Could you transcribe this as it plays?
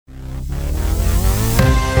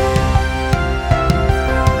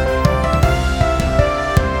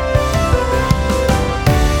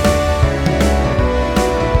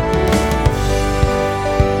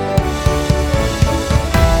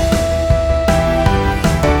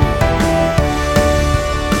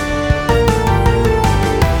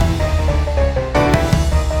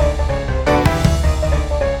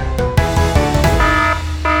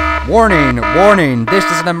Warning, this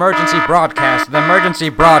is an emergency broadcast.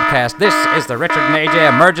 This is the Richard and AJ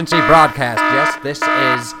emergency broadcast. Yes, this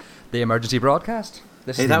is the emergency broadcast.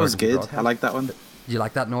 Hey, that was good. I like that one. You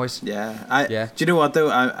like that noise? Yeah. Yeah. Do you know what, though?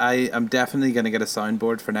 I'm definitely going to get a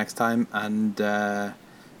soundboard for next time and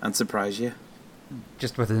surprise you.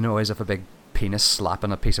 Just with the noise of a big penis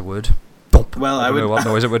slapping a piece of wood. Thump. Well, I don't know what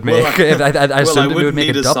noise it would well, make. I assumed it would make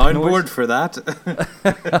need a a dup soundboard noise. for that.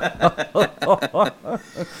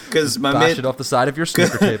 Because my Bash mate, it off the side of your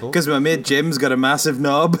snooker table. Because my mate Jim's got a massive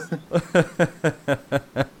knob.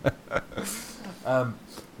 So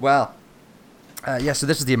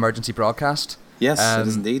this is the emergency broadcast. Yes, it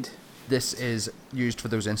is indeed. This is used for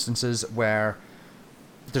those instances where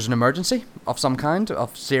there's an emergency of some kind,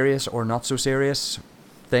 of serious or not so serious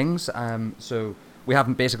things. So we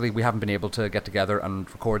haven't been able to get together and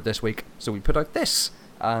record this week, so we put out this,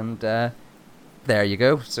 and there you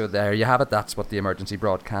go. So there you have it. That's what the emergency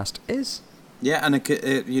broadcast is. Yeah, and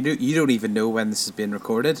you don't even know when this has been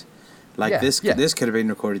recorded. This could have been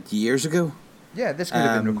recorded years ago. Yeah, this could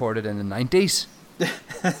have been recorded in the 90s.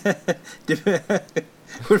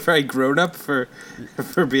 We're very grown up for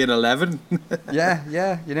being 11. yeah,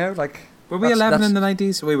 Were we 11 in the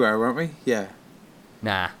 90s? We were, weren't we? Yeah.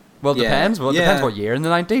 Nah. Well, it Yeah. depends. Well, it Yeah. depends what year in the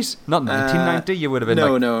 90s. Not 1990. You would have been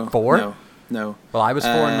no, 4. No. Well, I was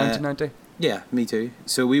 4 in 1990. Yeah, me too.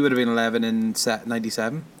 So we would have been 11 in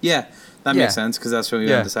 97. Yeah, that makes sense because that's when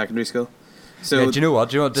we went to secondary school. So do you know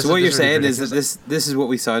what? What you're saying is that this is what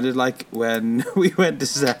we sounded like when we went to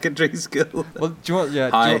secondary school. Well, do you want?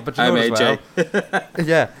 Yeah, Hi, but you I'm know as well. AJ.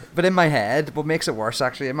 Yeah, but in my head, what makes it worse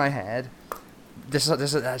actually, in my head, this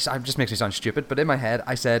just makes me sound stupid. But in my head,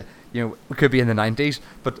 I said, we could be in the 90s,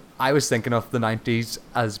 but I was thinking of the 90s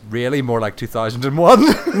as really more like 2001.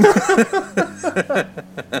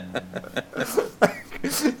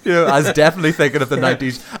 I was definitely thinking of the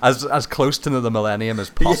 90s as close to the millennium as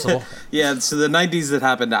possible. Yeah, so the 90s that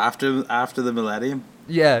happened after the millennium.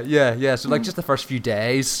 Yeah. So just the first few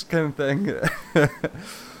days kind of thing.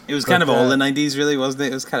 It was kind of all the 90s, really, wasn't it?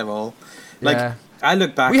 It was kind of all. I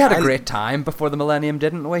look back. We had a great time before the millennium,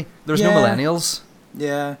 didn't we? There was no millennials.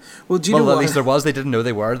 Yeah. Well, do you know at what? least there was. They didn't know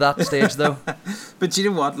they were at that stage, though. But do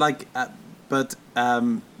you know what?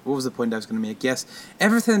 What was the point I was going to make? Yes,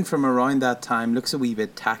 everything from around that time looks a wee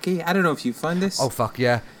bit tacky. I don't know if you find this. Oh, fuck,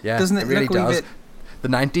 yeah. Doesn't it really look a wee does. bit... The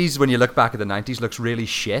 90s, when you look back at the 90s, looks really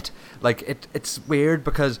shit. It's weird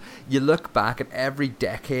because you look back at every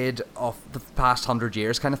decade of the past 100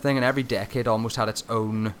 years kind of thing, and every decade almost had its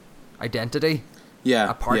own identity. Yeah.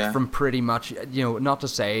 Apart from pretty much, not to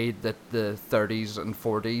say that the 30s and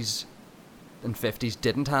 40s and 50s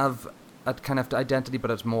didn't have a kind of identity,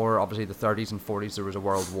 but it's more obviously the 30s and 40s there was a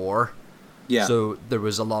world war. Yeah. So there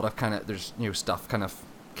was a lot of stuff kind of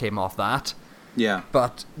came off that. Yeah.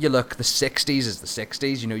 But you look, the 60s is the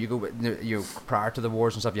 60s. You go prior to the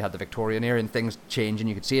wars and stuff, you had the Victorian era and things change, and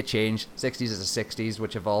you could see it change. 60s is the 60s,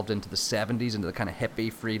 which evolved into the 70s, into the kind of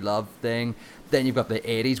hippie, free love thing. Then you've got the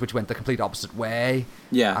 80s, which went the complete opposite way.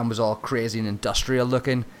 Yeah. And was all crazy and industrial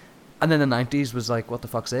looking. And then the 90s was like, what the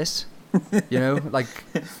fuck's this? What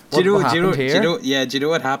happened here? Do you know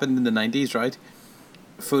what happened in the 90s, right?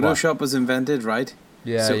 Photoshop was invented, right?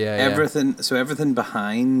 Yeah, so yeah. Everything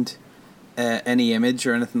behind any image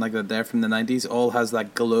or anything like that there from the 90s all has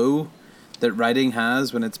that glow that writing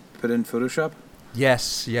has when it's put in Photoshop.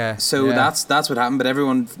 Yes, yeah. So that's what happened, but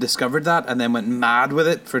everyone discovered that and then went mad with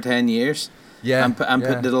it for 10 years. Yeah, and put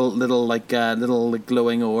little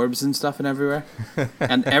glowing orbs and stuff in everywhere,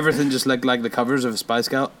 and everything just looked like the covers of a Spice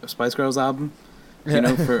Girls album,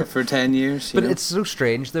 for 10 years. But it's so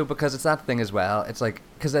strange though, because it's that thing as well. It's like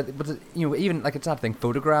even like it's that thing.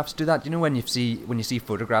 Photographs do that. When you see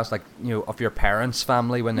photographs of your parents'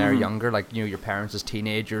 family when they're younger, your parents as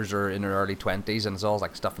teenagers or in their early 20s, and it's all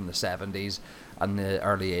like stuff from the 70s and the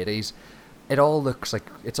early 80s. It all looks like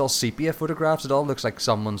it's all sepia photographs. It all looks like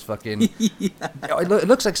someone's fucking. Yeah. It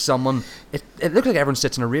looks like someone. It looks like everyone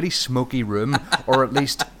sits in a really smoky room, or at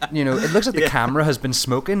least it looks like the camera has been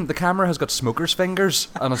smoking. The camera has got smoker's fingers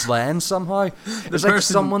on its lens somehow. It's like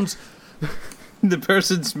someone's. The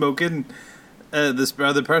person smoking.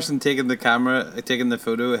 The person taking the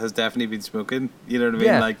photo has definitely been smoking. You know what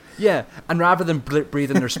I mean? Yeah. And rather than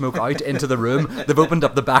breathing their smoke out into the room, they've opened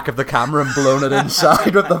up the back of the camera and blown it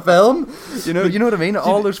inside with the film. You know what I mean?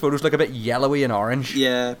 All those photos look a bit yellowy and orange.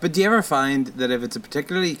 Yeah, but do you ever find that if it's a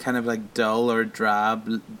particularly kind of like dull or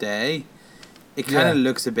drab day, it kind of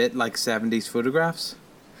looks a bit like 70s photographs?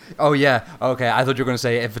 Oh, yeah. Okay, I thought you were going to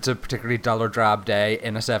say if it's a particularly dull or drab day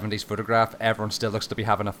in a 70s photograph, everyone still looks to be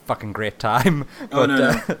having a fucking great time. But,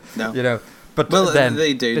 no. But well, then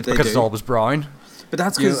they do. it's because it's always brown. But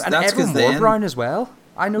that's You know, because and that's everyone because wore then brown as well.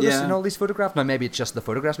 I noticed Yeah. in all these photographs. Now maybe it's just the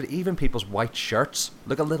photographs, but even people's white shirts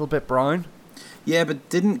look a little bit brown. yeah, but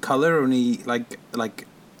didn't color only like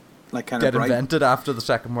kind Get of bright? invented after the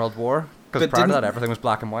Second World War. Because But prior to didn't- that, everything was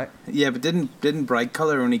black and white. Yeah, but didn't bright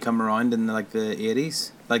color only come around in like the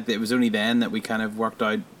 80s? Like it was only then that we kind of worked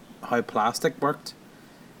out how plastic worked,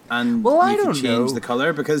 and Well, I you could don't change know. the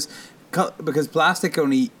color because plastic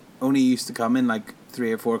only used to come in like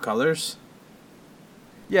 3 or 4 colors.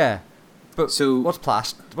 Yeah. But So- what's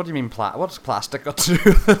plastic? What do you mean what's plastic got to do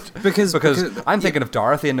with it? Because I'm yeah, thinking of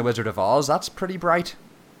Dorothy and the Wizard of Oz. That's pretty bright.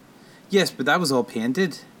 yes, but that was all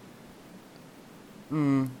painted.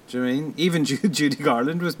 Mm. Do you know what I mean? Even Judy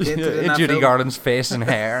Garland was painted in that Judy film. Garland's face and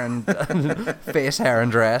hair and face, hair and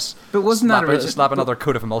dress. But wasn't that original? Slap another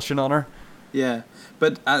coat of emulsion on her. Yeah,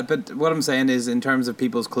 but what I'm saying is, in terms of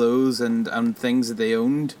people's clothes and things that they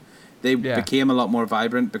owned, they Yeah. became a lot more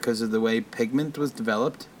vibrant because of the way pigment was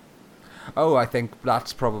developed. Oh, I think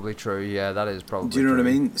that's probably true. Yeah, that is probably. Do you know true. what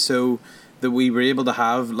I mean? So that we were able to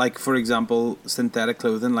have, like, for example, synthetic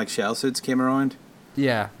clothing like shell suits came around.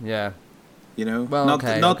 Yeah, yeah. You know, Well, not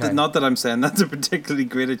okay, not okay. That, not that I'm saying that's a particularly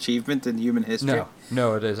great achievement in human history.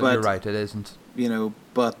 No, it isn't. But- You're right. It isn't. You know,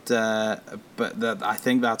 but that I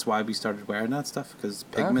think that's why we started wearing that stuff, because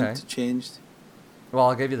pigment Okay. changed. Well,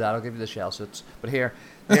 I'll give you that. I'll give you the shell suits. But here's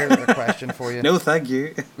a question for you. No, thank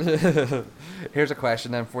you. Here's a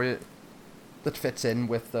question then for you that fits in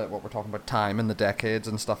with what we're talking about, time and the decades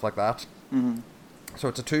and stuff like that. hmm So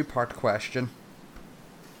it's a 2-part question.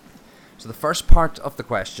 So the first part of the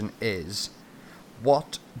question is,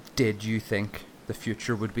 what did you think the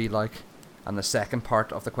future would be like? And the second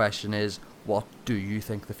part of the question is, what do you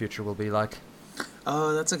think the future will be like?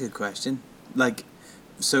 Oh, that's a good question. Like,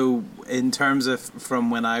 so in terms of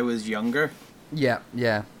from when I was younger, Yeah.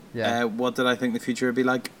 what did I think the future would be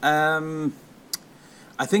like?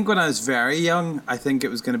 I think when I was very young, I think it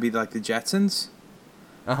was going to be like the Jetsons.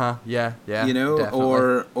 Yeah. You know,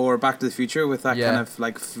 definitely. or Back to the Future with that Yeah. kind of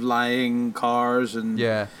like flying cars and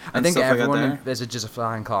Yeah. I and think stuff like that everyone there. envisages a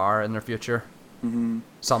flying car in their future. hmm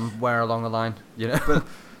Somewhere along the line, you know.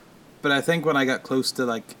 But I think when I got close to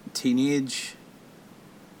like teenager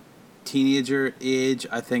age,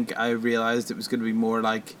 I think I realized it was going to be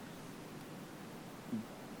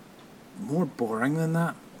more boring than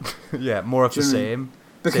that. Yeah, more of Do the you know what I same.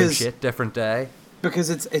 Because Same shit, different day. because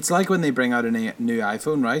it's like when they bring out a new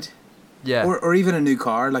iPhone, right? Yeah. Or even a new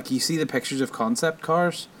car. Like you see the pictures of concept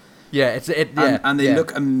cars, Yeah, and they yeah.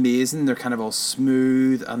 look amazing. They're kind of all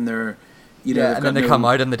smooth, and they're, you know, yeah, they've and got then they no- come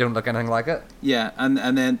out and they don't look anything like it. Yeah, and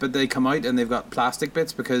then but they come out and they've got plastic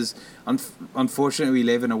bits because unfortunately we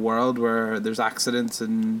live in a world where there's accidents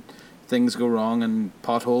and things go wrong and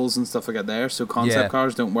potholes and stuff like that there. So concept Yeah.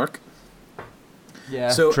 cars don't work. Yeah,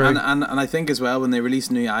 So true. and I think as well when they release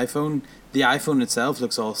a new iPhone, the iPhone itself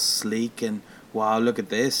looks all sleek and wow, look at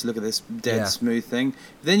this dead Yeah. smooth thing.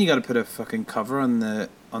 Then you got to put a fucking cover on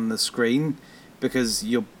the screen because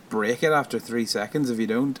you'll break it after 3 seconds if you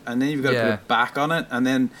don't, and then you've got to Yeah. put it back on it, and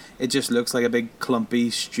then it just looks like a big clumpy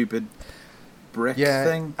stupid brick Yeah,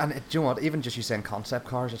 thing. and do you know what? Even just you saying concept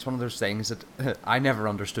cars, it's one of those things that I never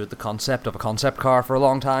understood the concept of a concept car for a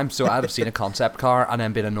long time. So I'd have seen a concept car and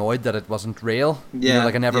then been annoyed that it wasn't real. You know, Yeah,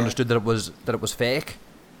 like I never yeah. understood that it was fake.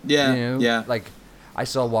 Yeah, You know? yeah. Like I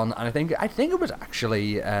saw one, and I think it was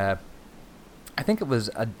actually. I think it was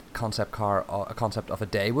a concept car, a concept of a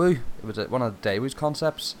Daewoo. It was one of Daewoo's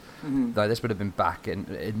concepts. Mhm. Now this would have been back in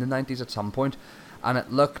the 90s at some point, and it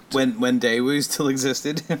looked When Daewoo still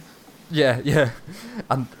existed. yeah,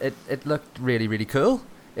 and it looked really really cool.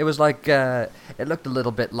 It was like it looked a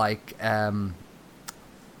little bit like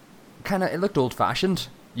kind of it looked old fashioned,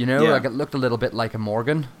 you know, Yeah. like it looked a little bit like a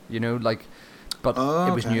Morgan, you know, like, but Oh,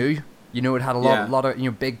 it was okay. new. You know, it had a Yeah. lot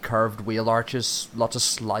of big curved wheel arches, lots of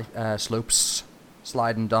slopes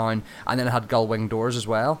sliding down, and then it had gull wing doors as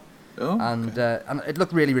well. Oh, And it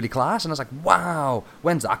looked really, really class. And I was like, wow,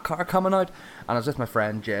 when's that car coming out? And I was with my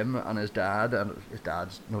friend Jim and his dad, and his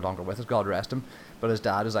dad's no longer with us, God rest him. But his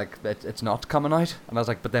dad was like, it's not coming out. And I was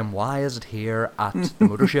like, but then why is it here at the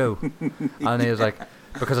motor show? And he was like,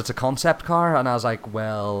 because it's a concept car. And I was like,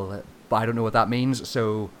 well, I don't know what that means.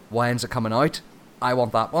 So when's it coming out? I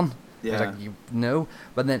want that one. I was Yeah. like, you know.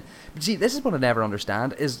 But see, this is what I never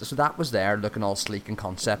understand, is so that was there looking all sleek and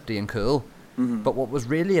concepty and cool. Mhm. But what was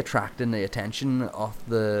really attracting the attention of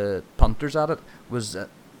the punters at it was the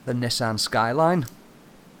Nissan Skyline.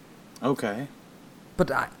 Okay.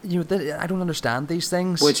 But I don't understand these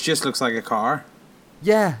things. Which just looks like a car.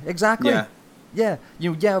 Yeah, exactly. Yeah. Yeah,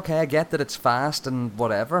 okay, I get that it's fast and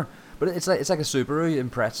whatever, But it's like a Subaru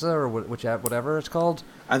Impreza or whatever it's called.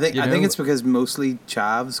 I think it's because mostly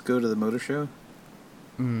chavs go to the motor show.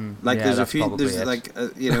 Like yeah, there's a few, there's it. like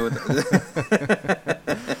you know.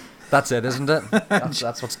 That's it, isn't it?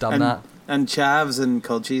 That's what's done that. And chavs and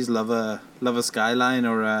culchies love a Skyline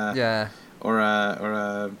or a or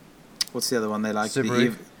a what's the other one they like?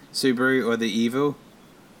 Subaru. The Subaru or the Evo.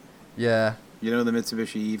 Yeah. You know the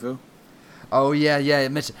Mitsubishi Evo. Oh yeah,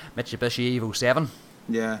 Mitsubishi Evo 7.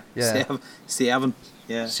 Yeah. Yeah. Seven.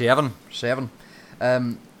 Yeah. Seven.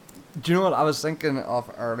 Do you know what I was thinking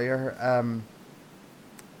of earlier? I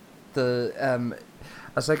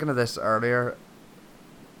was thinking of this earlier.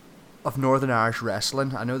 Of Northern Irish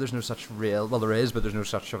wrestling. I know there's no such real... Well, there is, but there's no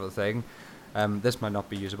such of a thing. This might not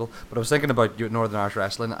be usable. But I was thinking about Northern Irish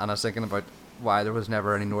wrestling, and I was thinking about why there was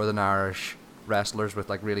never any Northern Irish wrestlers with,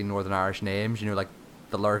 like, really Northern Irish names. You know, like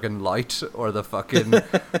the Lurgan Light or the fucking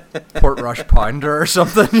Portrush Pounder or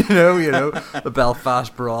something, you know, the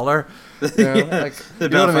Belfast Brawler. You know, yeah, like, the you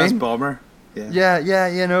know Belfast what I mean? Bomber. Yeah,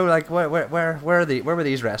 you know, like where were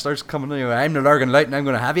these wrestlers coming? You know, I'm the Lurgan Light and I'm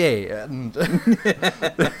going to have you, and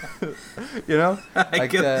you know,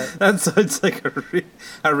 like, that sounds like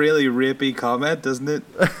a really rapey comment, doesn't it?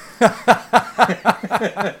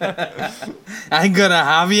 I'm gonna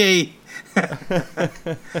have you.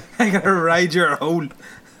 I'm gonna ride your hole.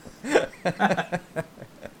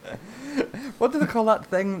 What do they call that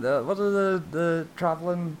thing? What do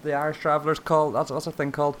the Irish travellers call? What's a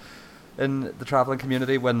thing called in the travelling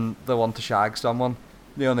community when they want to shag someone?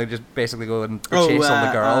 You know, and they just basically go and chase all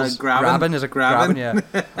the girls. Grabbing. Is it grabbing? Yeah.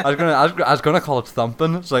 I was gonna call it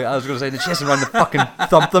thumping. It's like I was gonna say they're chasing around to fucking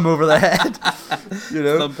thump them over the head. You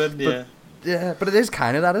know. Thumping, yeah. Yeah, but it is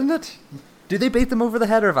kind of that, isn't it? Do they beat them over the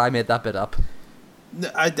head, or have I made that bit up?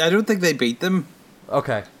 I don't think they beat them.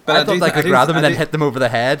 Okay, but I thought they could grab them and then hit them over the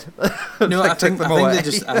head. No, like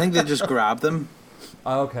I think they just grab them.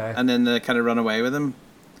 Oh, okay. And then they kind of run away with them.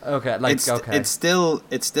 Okay, like it still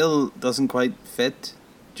doesn't quite fit.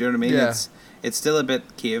 Do you know what I mean? Yeah. It's still a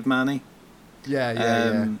bit caveman-y.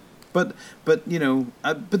 Yeah. But you know,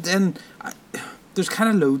 but then there's kind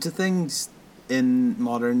of loads of things in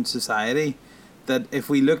modern society that if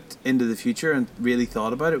we looked into the future and really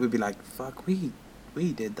thought about it, we'd be like, fuck, we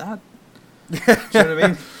did that. Do you know what I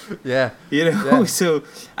mean? Yeah. You know, yeah. So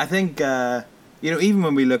I think, you know, even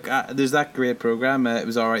when we look at, there's that great program, It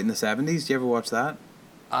Was Alright in the 70s. Do you ever watch that?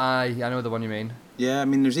 I know the one you mean. Yeah, I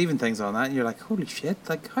mean, there's even things on that, and you're like, holy shit,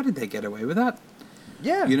 like, how did they get away with that?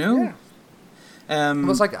 Yeah. You know? Yeah.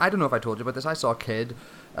 Well, it's like, I don't know if I told you about this. I saw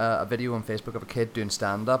a video on Facebook of a kid doing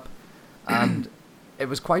stand-up, and it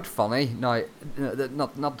was quite funny. Now,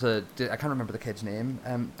 not to I can't remember the kid's name,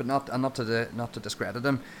 but not to discredit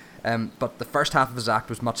him. But the first half of his act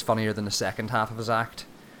was much funnier than the second half of his act.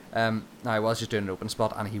 Now, I was just doing an open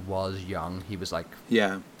spot, and he was young. He was like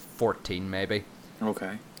 14 maybe.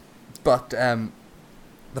 Okay. But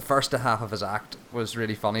the first half of his act was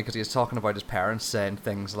really funny because he was talking about his parents saying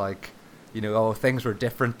things like, you know, oh, things were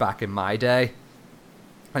different back in my day.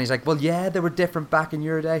 And he's like, well, yeah, they were different back in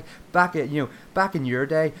your day. Back in your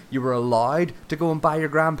day, you were allowed to go and buy your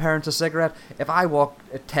grandparents a cigarette. If I walk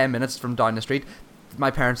 10 minutes from down the street, my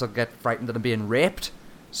parents will get frightened that I'm being raped.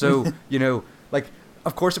 So, you know, like,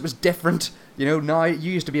 of course it was different. You know, now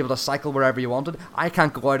you used to be able to cycle wherever you wanted. I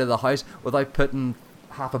can't go out of the house without putting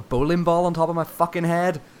half a bowling ball on top of my fucking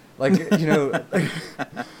head. Like, you know,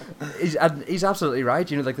 he's absolutely right.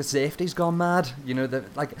 You know, like, the safety's gone mad. You know,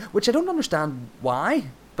 which I don't understand why.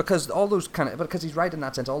 Because all those because he's right in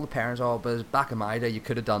that sense. All the parents, but back in my day, you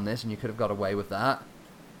could have done this and you could have got away with that.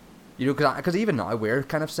 You know, because even now we're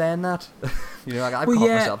kind of saying that. You know, like, I've caught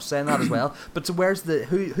myself saying that as well. But so where's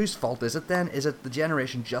whose fault is it then? Is it the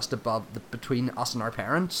generation just above between us and our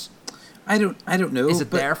parents? I don't know. Is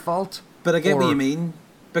it their fault? But I get what you mean,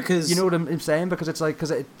 because you know what I'm saying. Because it's like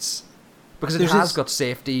because it has got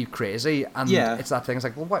safety crazy, and it's that thing. It's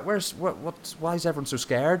like, well, why is everyone so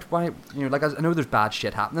scared? Why, you know, like, I know there's bad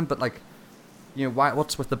shit happening, but, like, you know,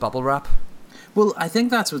 what's with the bubble wrap? Well, I think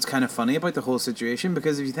that's what's kind of funny about the whole situation,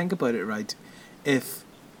 because if you think about it, right, if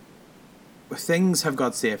things have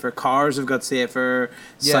got safer, cars have got safer,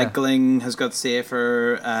 cycling has got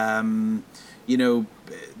safer, you know,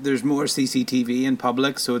 there's more CCTV in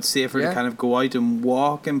public, so it's safer to kind of go out and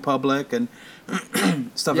walk in public and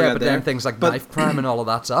stuff like that. Yeah, but then things like knife crime and all of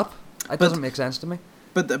that's up. It doesn't make sense to me.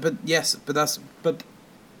 But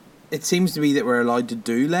it seems to be that we're allowed to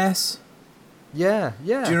do less. Yeah. Do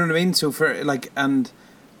you know what I mean? So for, like, and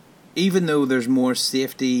even though there's more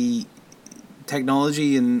safety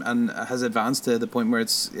technology and has advanced to the point where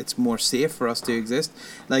it's more safe for us to exist,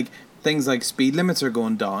 like, things like speed limits are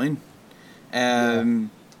going down.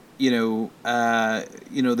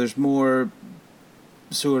 there's more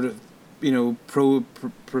sort of,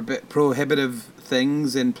 prohibitive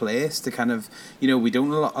things in place to kind of, we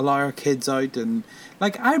don't allow our kids out. And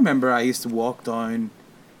like, I remember I used to walk down,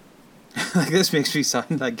 like, this makes me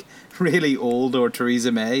sound like really old or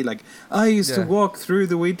Theresa May, like, I used to walk through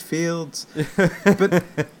the wheat fields. but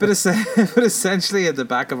essentially at the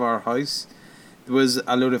back of our house was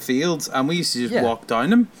a load of fields, and we used to just walk down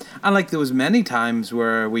them. And like, there was many times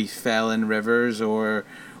where we fell in rivers or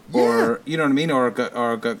you know what I mean, or got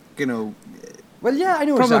Well, yeah, I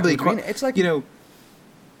know probably exactly what you mean. It's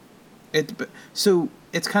like, so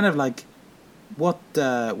it's kind of like,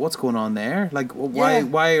 what's going on there? Like,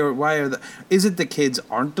 why are is it the kids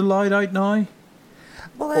aren't allowed out now?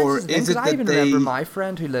 Well, or is it that I even remember my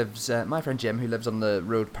friend Jim, who lives on the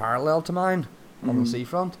road parallel to mine, on the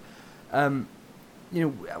seafront.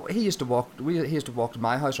 He used to walk. He used to walk to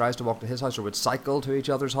my house, or I used to walk to his house, or would cycle to each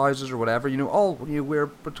other's houses, or whatever. We're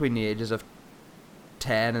between the ages of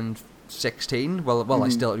 10 and 16. Well, I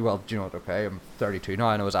still. Well, do you know what? Okay, I'm 32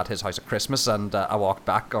 now, and I was at his house at Christmas, and I walked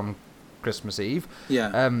back on Christmas Eve.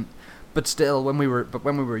 Yeah. But still, when we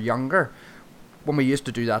were younger, when we used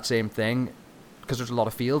to do that same thing, because there's a lot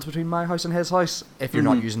of fields between my house and his house. If you're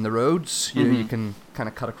not using the roads, you can kind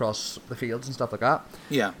of cut across the fields and stuff like that.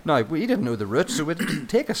 Yeah. Now, we didn't know the route, so it would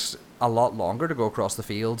take us a lot longer to go across the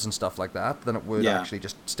fields and stuff like that than it would actually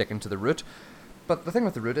just sticking to the route. But the thing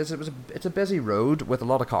with the route is it's a busy road with a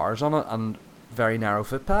lot of cars on it and very narrow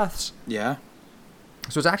footpaths. Yeah.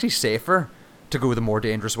 So it's actually safer to go the more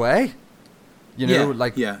dangerous way.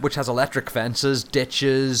 Which has electric fences,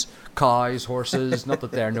 ditches, cows, horses. Not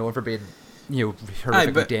that they're known for being,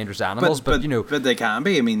 horrifically dangerous animals, but they can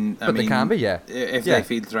be. They can be, yeah. If they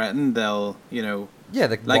feel threatened, they'll,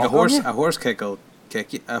 like a horse kick will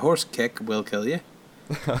kick you. A horse kick will kill you.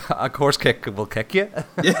 A horse kick will kick you.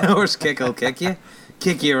 Yeah, a horse kick will kick you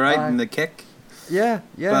right in the kick. Yeah.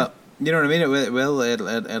 But you know what I mean.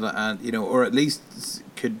 It'll or at least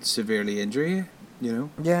could severely injure you.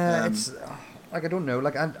 Yeah, it's like, I don't know.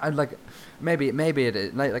 Like, I like maybe it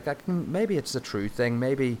is maybe it's a true thing.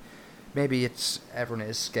 Maybe it's everyone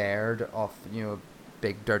is scared of a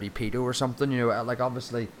big dirty pedo or something. Like,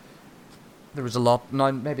 obviously there was a lot.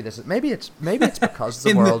 Now maybe it's because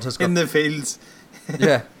the world has got in the fields.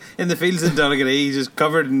 Yeah. In the fields in Donegal, just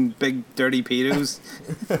covered in big dirty pedos.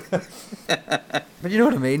 But you know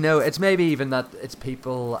what I mean? No, it's maybe even that it's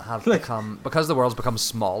people have become, because the world's become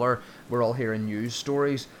smaller, we're all hearing news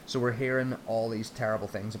stories, so we're hearing all these terrible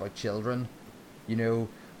things about children,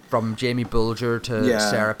 from Jamie Bulger to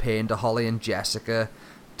Sarah Payne to Holly and Jessica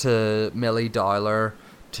to Millie Dowler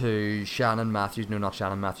to Shannon Matthews. No, not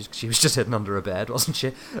Shannon Matthews, because she was just hidden under a bed, wasn't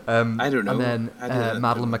she? I don't know. And then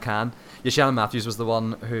Madeleine McCann. Yeah, Shannon Matthews was the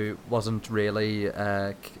one who wasn't really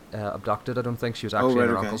abducted, I don't think. She was actually in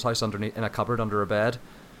her uncle's house in a cupboard under a bed.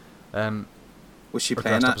 Was she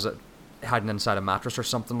playing that? Hiding inside a mattress or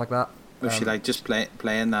something like that. Was she like just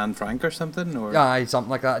playing Anne Frank or something? Or? Yeah,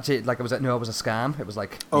 something like that. It was a scam. It was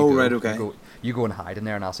like, you go and hide in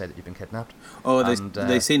there, and I'll say that you've been kidnapped. Oh,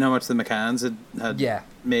 they seen how much the McCanns had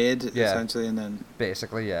made, essentially, and then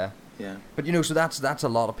basically, yeah. But so that's a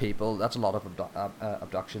lot of people. That's a lot of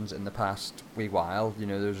abductions in the past wee while.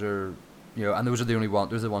 Those are and those are the only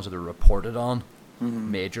ones. Those are the ones that are reported on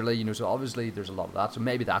majorly. So obviously there's a lot of that. So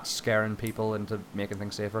maybe that's scaring people into making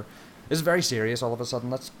things safer. It's very serious all of a sudden.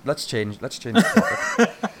 Let's change the topic.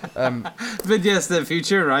 But yes, the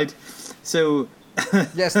future, right? So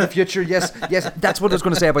yes, the future. Yes, that's what I was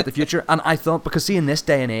going to say about the future. And I thought, because seeing this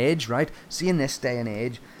day and age,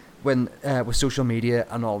 when with social media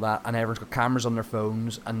and all that, and everyone's got cameras on their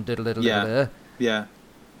phones and yeah,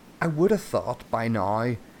 I would have thought by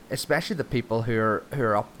now, especially the people who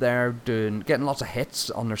are up there getting lots of hits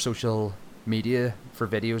on their social media for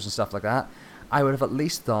videos and stuff like that, I would have at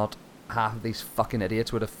least thought half of these fucking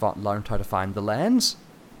idiots would have learned how to find the lens.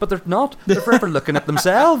 But they're not. They're forever looking at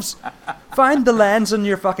themselves. Find the lens on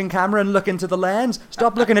your fucking camera and look into the lens.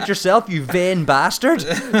 Stop looking at yourself, you vain bastard.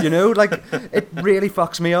 Like, it really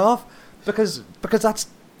fucks me off. Because that's,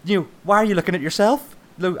 why are you looking at yourself?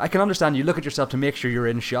 Look, I can understand you look at yourself to make sure you're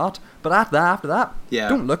in shot. But after that,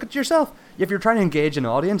 don't look at yourself. If you're trying to engage an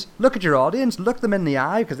audience, look at your audience. Look them in the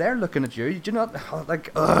eye, because they're looking at you. Do you not, like,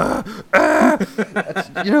 like,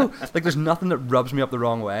 there's nothing that rubs me up the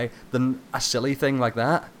wrong way than a silly thing like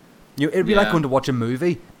that. It'd be like going to watch a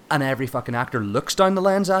movie and every fucking actor looks down the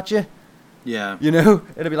lens at you. Yeah.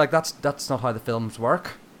 It'd be like, that's not how the films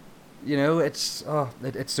work. It's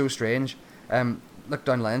so strange. Look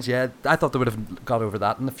down lens. Yeah, I thought they would have got over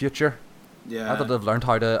that in the future. Yeah. I thought they'd have learned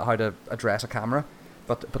how to address a camera.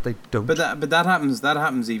 but they don't. But that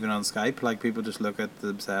happens even on Skype. Like, people just look at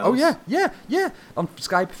themselves. Oh yeah. On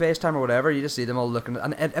Skype, FaceTime, or whatever, you just see them all looking,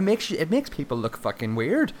 and it makes people look fucking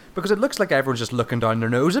weird because it looks like everyone's just looking down their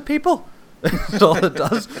nose at people. That's all it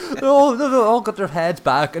does. They all got their heads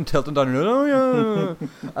back and tilting down their nose. Oh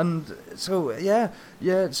yeah. And so yeah.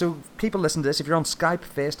 So people listen to this. If you're on Skype,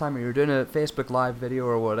 FaceTime, or you're doing a Facebook Live video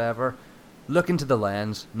or whatever, look into the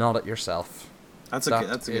lens, not at yourself. That's a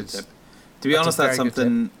good tip. To be honest, that's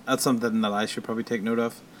something that I should probably take note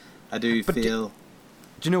of. I do feel.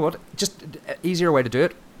 Do you know what? Just easier way to do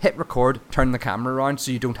it. Hit record, turn the camera around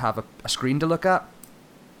so you don't have a screen to look at.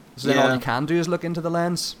 So then all you can do is look into the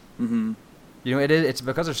lens. Mm-hmm. You know, it's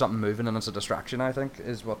because there's something moving and it's a distraction, I think,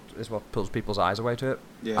 is what pulls people's eyes away to it.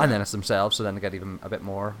 Yeah. And then it's themselves, so then they get even a bit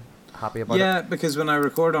more happy about it. Yeah, because when I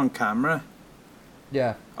record on camera,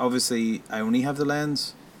 yeah, obviously I only have the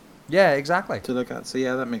lens. Yeah, exactly. To look at. So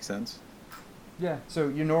yeah, that makes sense. Yeah, so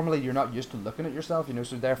you're not used to looking at yourself, you know,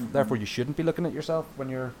 so therefore you shouldn't be looking at yourself when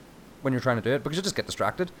you're trying to do it, because you just get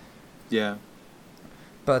distracted. Yeah.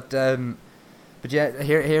 But yeah,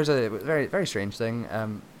 here's a very, very strange thing.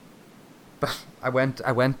 But I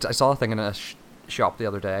saw a thing in a shop the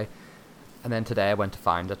other day, and then today I went to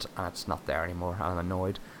find it, and it's not there anymore, and I'm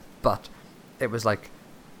annoyed. But it was like,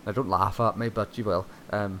 now don't laugh at me, but you will,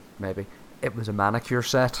 maybe. It was a manicure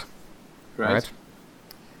set. Right?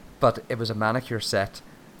 But it was a manicure set,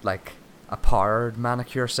 like a powered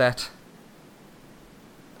manicure set.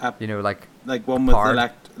 You know, like one with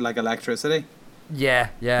electricity. Yeah.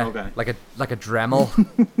 Okay. Like a Dremel,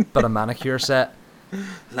 but a manicure set.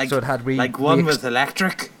 So it had one with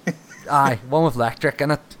electric. Aye, one with electric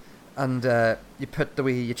in it, and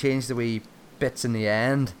you change the wee bits in the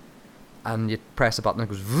end, and you press a button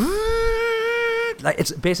and it goes. Like,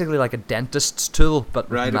 it's basically like a dentist's tool,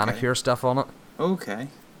 but with manicure stuff on it. Okay.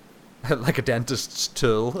 Like a dentist's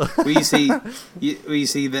tool. We see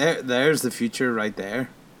there's the future right there.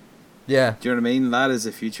 Yeah. Do you know what I mean? That is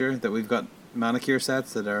the future, that we've got manicure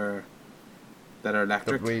sets that are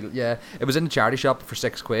electric. It was in the charity shop for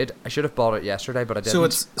 £6. I should have bought it yesterday, but I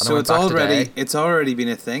didn't. So it's already been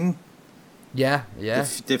a thing. Yeah.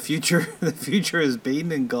 The future has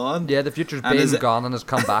been and gone. Yeah, the future's been and gone and has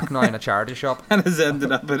come back now in a charity shop. And has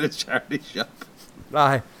ended up in a charity shop.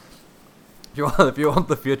 Aye. If you want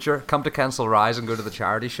the future, come to Kensal Rise and go to the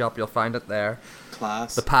charity shop. You'll find it there.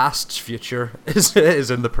 Class. The past's future is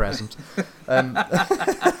in the present. But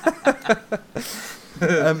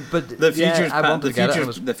the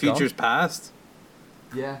future's past.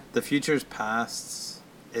 Yeah. The future's past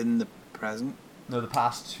in the present. No, the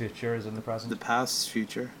past's future is in the present. The past's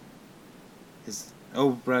future is...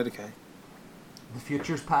 Oh, right, okay. The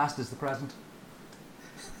future's past is the present.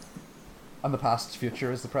 And the past's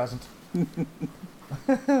future is the present.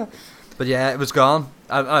 But yeah, it was gone.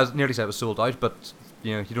 I nearly said it was sold out, but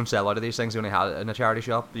you know, you don't sell out of these things. They only have it in a charity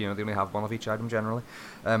shop. You know, they only have one of each item generally.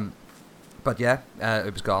 But yeah,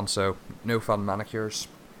 it was gone. So no fun manicures.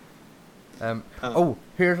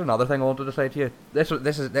 Here's another thing I wanted to say to you.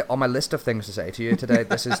 This is on my list of things to say to you today.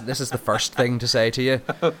 This is the first thing to say to you.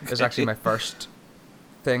 Okay. It's actually my first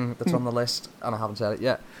thing that's on the list, and I haven't said it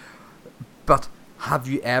yet. But have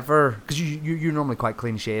you ever? Because you're normally quite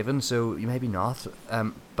clean shaven, so you maybe not.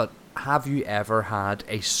 But have you ever had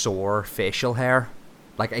a sore facial hair,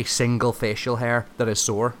 like a single facial hair that is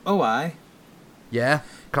sore? Oh, aye. Yeah,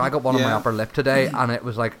 cause I got one on my upper lip today, and it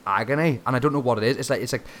was like agony, and I don't know what it is.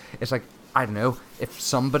 It's like I don't know, if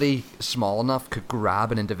somebody small enough could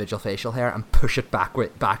grab an individual facial hair and push it back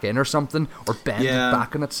in or something, or bend it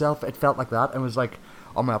back on itself. It felt like that, and it was like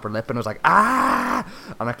on my upper lip, and it was like and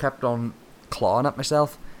I kept on clawing at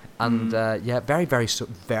myself, and very, very,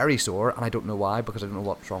 very sore, and I don't know why, because I don't know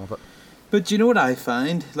what's wrong with it. But do you know what I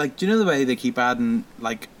find? Like, do you know the way they keep adding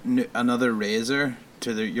like another razor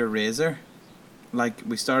to your razor? Like,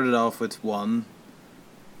 we started off with one.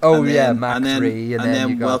 Oh yeah, Mach 3, and then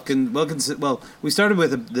you got Wilkins. Well, we started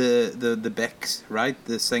with the Bics, right?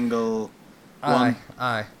 The single one.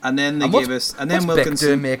 Aye. And then they gave us, and then Wilkinson. What's Bic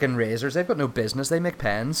doing making razors? They've got no business. They make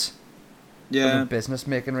pens. Yeah. No business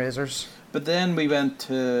making razors. But then we went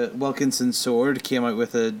to Wilkinson Sword, came out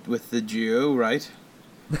with the Duo, right?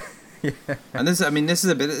 Yeah. And this is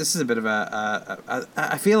a bit of a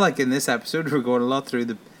I feel like in this episode we're going a lot through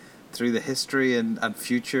the history and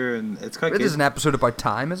future, and it's quite. It is an episode about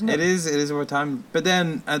time, isn't it? It is about time. But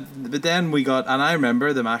then we got, and I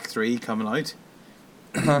remember the Mach 3 coming out.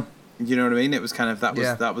 You know what I mean? It was kind of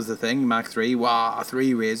that was the thing. Mach 3, wow,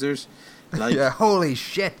 3 razors, like yeah, holy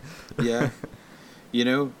shit. Yeah, you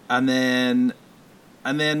know, and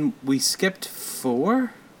then we skipped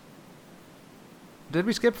 4. Did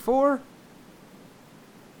we skip 4?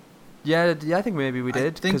 Yeah, I think maybe we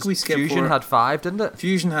did. I think we skipped Fusion 4. had 5, didn't it?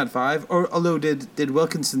 Fusion had 5. Or although did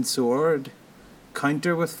Wilkinson Sword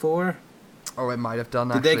counter with 4? Oh, it might have done.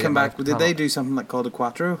 Did actually. they come back? Did they do something like called a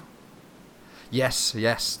Quattro? Yes,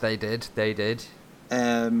 they did. They did.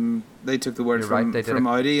 They took the word You're from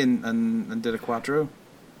right, Audi and did a Quattro.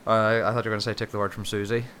 I thought you were going to say took the word from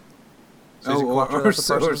Susie. Susie Oh, Quattro, that's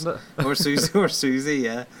the person, isn't it? or Susie,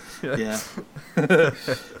 yeah. Yeah.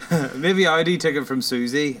 Maybe Audi took it from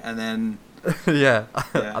Susie and then yeah.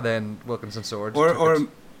 And then Wilkinson Sword.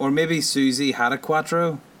 Or maybe Susie had a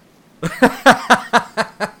Quattro.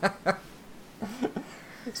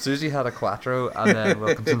 Susie had a Quattro, and then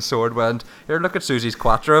Wilkinson Sword went, "Here, look at Susie's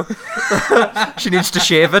Quattro. She needs to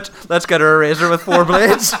shave it. Let's get her a razor with 4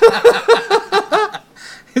 blades."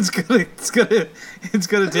 It's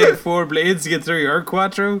gonna take 4 blades to get through your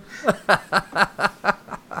Quattro.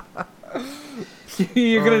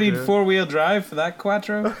 You're gonna need 4-wheel drive for that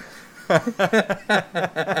Quattro.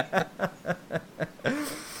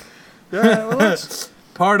 Yeah, well, that's...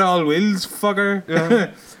 Part all wheels, fucker.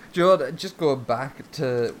 Yeah. Judd, just going back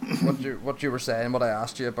to what you were saying, what I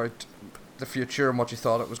asked you about the future and what you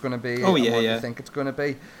thought it was going to be, and what you think it's going to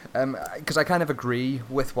be, because I kind of agree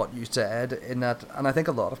with what you said in that, and I think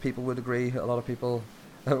a lot of people would agree. A lot of people,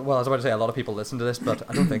 well, I was about to say a lot of people listen to this, but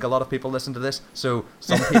I don't think a lot of people listen to this. So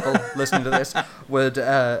some people listening to this would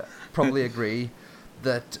probably agree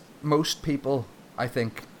that most people, I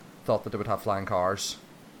think, thought that they would have flying cars.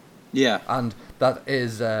 Yeah, and that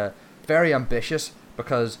is very ambitious.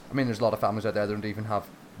 Because, I mean, there's a lot of families out there that don't even have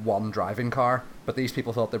one driving car, but these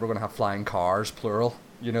people thought they were going to have flying cars, plural.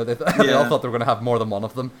 You know, they all thought they were going to have more than one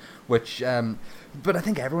of them, which, but I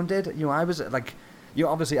think everyone did. You know, I was like, you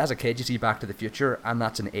obviously, as a kid, you see Back to the Future, and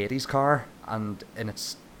that's an 80s car, and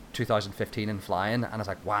it's 2015 and flying, and it's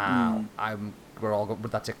like, wow,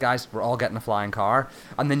 that's it, guys, we're all getting a flying car.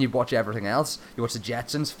 And then you watch everything else. You watch the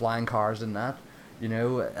Jetsons, flying cars and that, you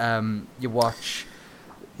know, you watch...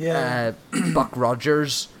 Yeah, Buck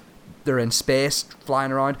Rogers, they're in space,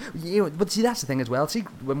 flying around. You know, but see, that's the thing as well. See,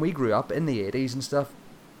 when we grew up in the 80s and stuff,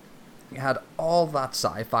 you had all that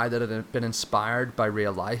sci-fi that had been inspired by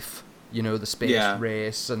real life. You know, the space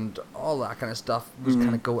race and all that kind of stuff was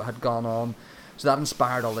had gone on. So that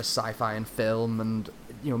inspired all this sci-fi and film, and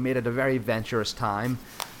you know, made it a very adventurous time.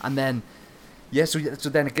 And then, so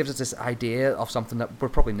then it gives us this idea of something that we're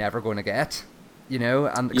probably never going to get. You know,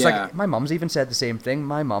 and it's like my mum's even said the same thing.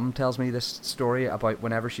 My mum tells me this story about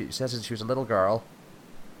whenever she says that she was a little girl.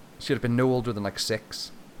 She would have been no older than like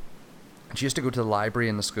 6. And she used to go to the library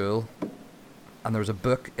in the school, and there was a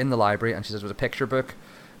book in the library, and she says it was a picture book,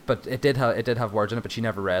 but it did have words in it, but she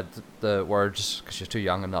never read the words because she was too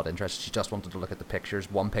young and not interested. She just wanted to look at the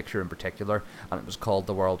pictures, one picture in particular, and it was called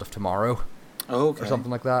The World of Tomorrow. Oh, okay. Or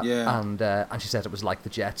something like that. Yeah. And she said it was like the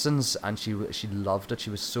Jetsons, and she loved it. She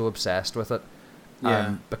was so obsessed with it.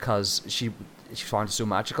 Because she found it so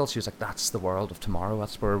magical. She was like, that's the world of tomorrow,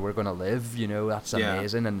 that's where we're going to live, you know, that's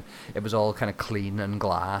amazing. And it was all kind of clean and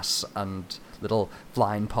glass and little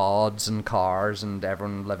flying pods and cars and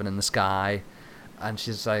everyone living in the sky. And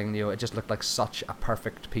she's saying, you know, it just looked like such a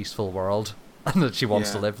perfect, peaceful world, and that she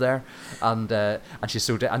wants to live there. And she's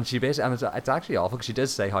so and she basically, and it's actually awful because she did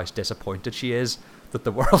say how disappointed she is that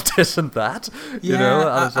the world isn't that. You know,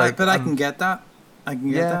 and I can get that. I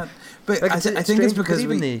can get that. But like, I think it's because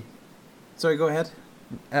Sorry, go ahead.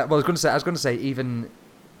 Well, I was going to say even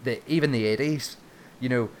the 80s, you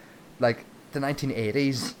know, like the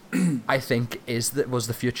 1980s, I think was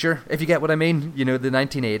the future. If you get what I mean, you know, the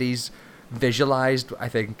 1980s visualized, I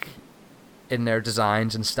think, in their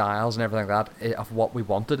designs and styles and everything like that, of what we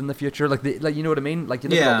wanted in the future. Like you know what I mean? Like you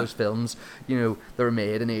look at all those films, you know, that were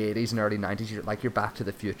made in the 80s and early 90s. Like your Back to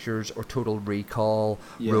the Futures or Total Recall,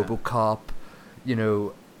 RoboCop. You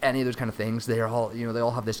know, any of those kind of things, they all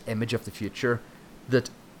have this image of the future that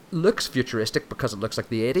looks futuristic because it looks like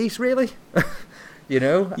the 80s, really. You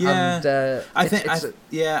know? Yeah. And,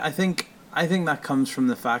 I think that comes from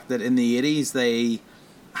the fact that in the 80s they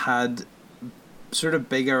had sort of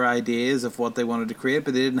bigger ideas of what they wanted to create,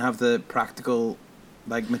 but they didn't have the practical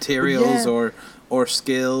like materials or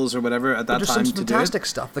skills or whatever at that time to do it. There's some fantastic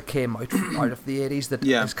stuff that came out of the 80s that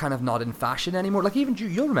is kind of not in fashion anymore. Like even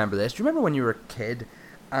you'll remember this. Do you remember when you were a kid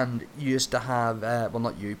and you used to have, well,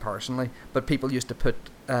 not you personally, but people used to put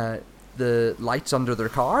the lights under their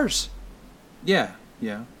cars? Yeah.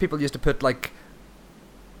 People used to put like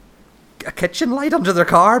a kitchen light under their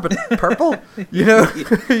car, but purple. You know.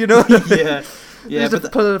 Yeah. Yeah,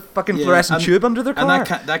 but put a fucking fluorescent tube under their car.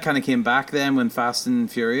 And that kind of came back then when Fast and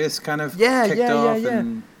Furious kind of kicked off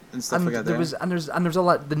and stuff and like that. There's all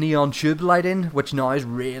that, the neon tube lighting, which now is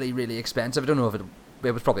really, really expensive. I don't know if it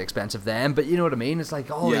it was probably expensive then, but you know what I mean. It's like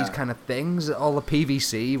all these kind of things, all the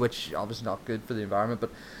PVC, which obviously not good for the environment, but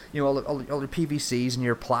you know all your PVCs and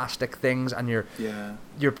your plastic things and your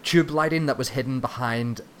tube lighting that was hidden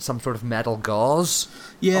behind some sort of metal gauze.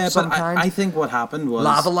 Yeah, of some but kind. I think what happened was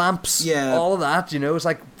lava lamps. Yeah, all of that. You know, it's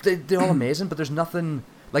like they're all amazing, but there's nothing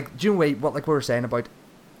like. Do you know what like we were saying about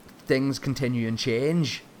things continue and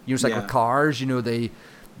change? You know, it's like with cars. You know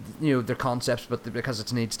their concepts, but because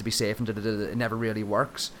it needs to be safe and it never really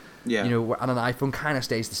works. Yeah. You know, and an iPhone kind of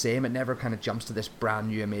stays the same. It never kind of jumps to this brand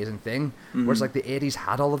new amazing thing. Mm-hmm. Whereas like the 80s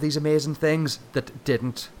had all of these amazing things that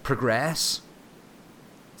didn't progress.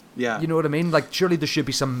 Yeah. You know what I mean? Like surely there should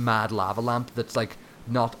be some mad lava lamp that's like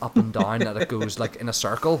not up and down, that it goes like in a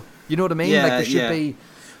circle. You know what I mean? Yeah, like there should be.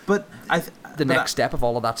 But the next step of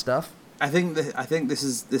all of that stuff. I think this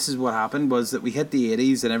is what happened was that we hit the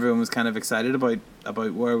 80s and everyone was kind of excited about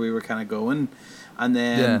where we were kind of going, and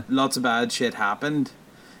then lots of bad shit happened,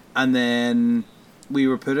 and then we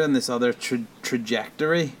were put on this other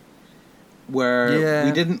trajectory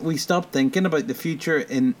where we stopped thinking about the future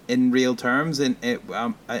in real terms, and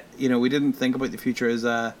we didn't think about the future as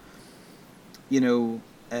a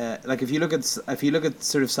like if you look at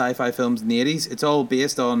sort of sci-fi films in the 80s, it's all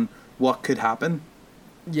based on what could happen.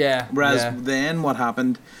 Yeah. Whereas then what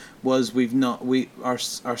happened was our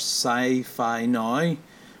sci-fi now,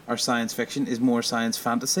 our science fiction is more science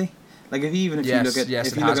fantasy. Like if you look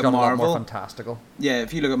at Marvel, a lot more fantastical. Yeah,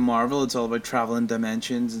 if you look at Marvel, it's all about traveling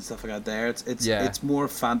dimensions and stuff like that. There, it's more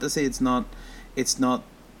fantasy. It's not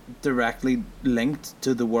directly linked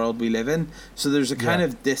to the world we live in. So there's a kind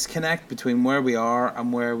of disconnect between where we are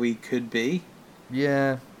and where we could be.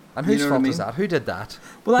 Yeah. And whose fault is that? Who did that?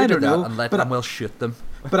 Well, I don't know. And we'll shoot them.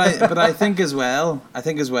 But I think as well,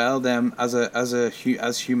 them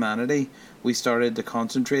as humanity, we started to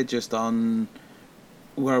concentrate just on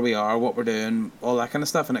where we are, what we're doing, all that kind of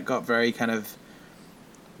stuff, and it got very kind of.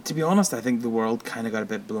 To be honest, I think the world kind of got a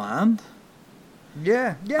bit bland.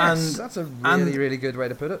 Yeah, yes, that's a really good way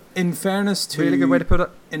to put it. In fairness to really good way to put it.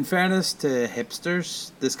 In fairness to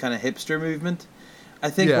hipsters, this kind of hipster movement, I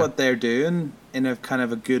think what they're doing in a kind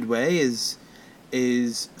of a good way is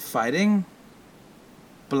fighting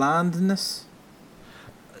blandness.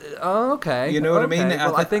 Oh, okay. You know what I mean?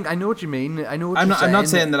 Well, I think I know what you mean. I know what I'm you're saying. I'm not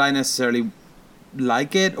saying that I necessarily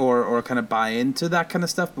like it or kind of buy into that kind of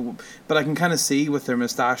stuff, but I can kind of see with their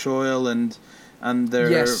moustache oil and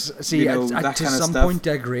their see, that to kind of some stuff. point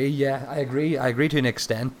I agree. Yeah, I agree to an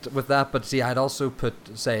extent with that. But see, I'd also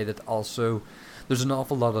say that also there's an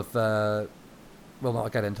awful lot of we'll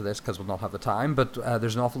not get into this because we'll not have the time, but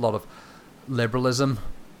there's an awful lot of liberalism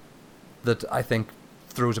that I think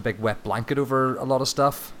throws a big wet blanket over a lot of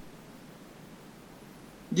stuff.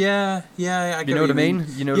 Yeah, I you know what I mean?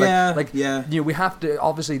 You know, like yeah. You know, we have to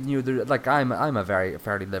obviously. You know, like I'm a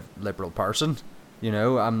fairly liberal person. You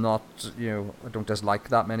know, I'm not. You know, I don't dislike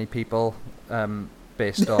that many people.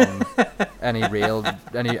 Based on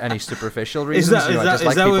any superficial reasons. I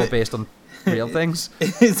dislike people based on real things.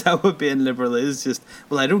 Is that what being liberal is? Just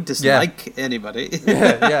I don't dislike anybody.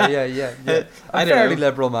 Yeah. I'm fairly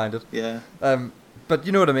liberal-minded. Yeah. But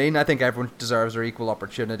you know what I mean. I think everyone deserves their equal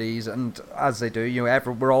opportunities, and as they do, you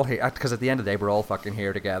know, we're all here because at the end of the day, we're all fucking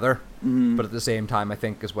here together. Mm. But at the same time, I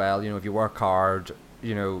think as well, you know, if you work hard,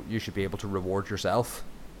 you know, you should be able to reward yourself.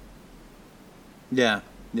 Yeah.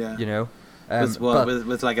 You know.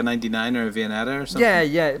 With like a 99 or a Viennetta or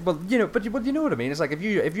something. Yeah. Well, you know, but you know what I mean. It's like if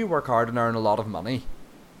you work hard and earn a lot of money,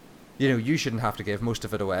 you know, you shouldn't have to give most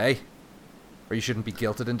of it away, or you shouldn't be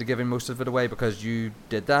guilted into giving most of it away because you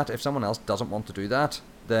did that. If someone else doesn't want to do that,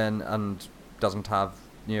 then and doesn't have,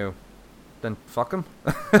 you know, then fuck them.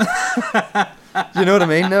 You know what I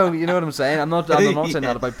mean? No, you know what I'm saying. I'm not saying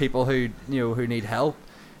that about people who need help.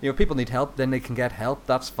 You know, people need help, then they can get help.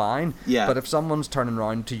 That's fine. Yeah. But if someone's turning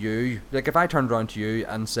around to you, like if I turned around to you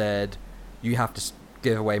and said, you have to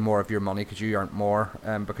give away more of your money because you earned more,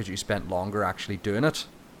 because you spent longer actually doing it.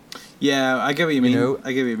 Yeah, I get what you mean. You know,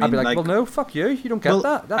 I get what you mean. I'd be like, well, no, fuck you. You don't get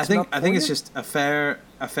that. That's I think it's just a fair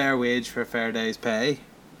wage for a fair day's pay.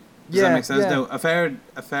 Does that make sense? Yeah. No, a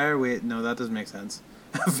fair wage. No, that doesn't make sense.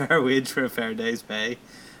 A fair wage for a fair day's pay.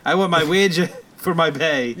 I want my wage for my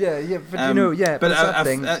pay. Yeah, but you know, yeah.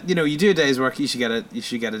 But you know, you do a day's work, you should get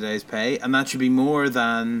a day's pay, and that should be more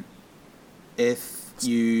than if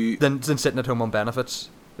you than sitting at home on benefits.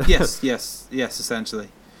 Yes, essentially.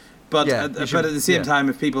 But at the same time,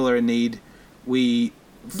 if people are in need, we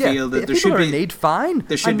feel that there should be in need. Fine,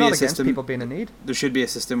 there should I'm be not a system. People being in need. There should be a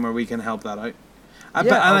system where we can help that out.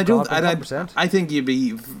 I think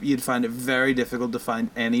you'd find it very difficult to find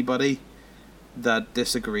anybody that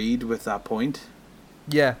disagreed with that point.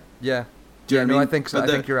 Yeah. Do Do you Yeah, know no, what I think so. But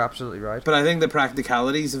I think you're absolutely right. But I think the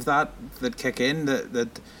practicalities of that kick in,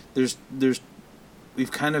 that there's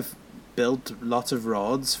we've kind of built lots of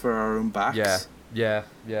rods for our own backs. Yeah,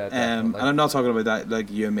 and I'm not talking about that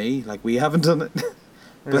like you and me, like we haven't done it.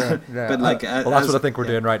 But like, well, that's what I think we're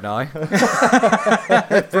doing right now.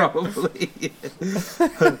 Probably.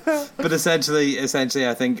 But essentially,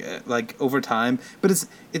 I think like over time. But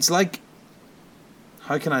it's like,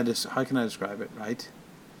 how can I describe it? Right.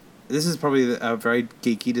 This is probably a very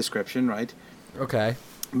geeky description, right? Okay.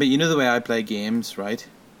 But you know the way I play games, right?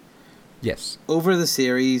 Yes. Over the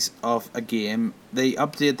series of a game, they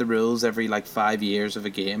update the rules every like 5 years of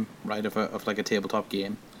a game, right? Of like a tabletop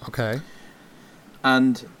game. Okay.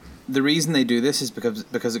 And the reason they do this is because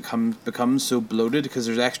it becomes so bloated because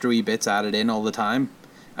there's extra wee bits added in all the time,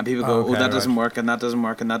 and people go, okay, that doesn't work, and that doesn't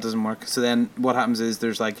work, and that doesn't work. So then what happens is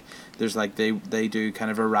there's like they do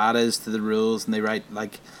kind of erratas to the rules, and they write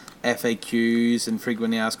like FAQs and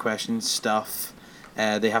frequently asked questions stuff.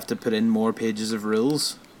 They have to put in more pages of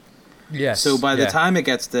rules. Yes. So by the time it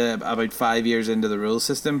gets to about 5 years into the rule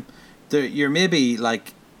system, you're maybe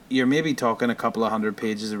talking a couple of 100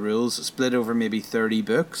 pages of rules split over maybe 30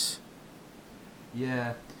 books.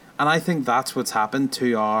 Yeah. And I think that's what's happened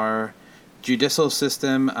to our judicial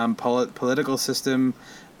system and political system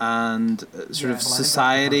and sort of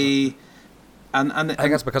society. And I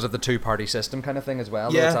think that's because of the two-party system kind of thing as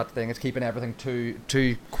well. Yeah. It's that thing. It's keeping everything two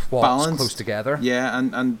quads balanced, close together. Yeah,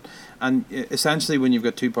 and essentially when you've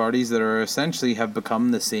got two parties that are essentially have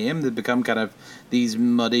become the same, they become kind of these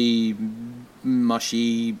muddy,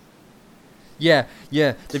 mushy. Yeah.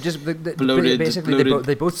 They've just bloated, basically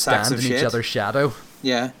they both sacks stand of in each shit. other's shadow.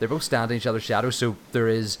 Yeah. They both stand in each other's shadow, so there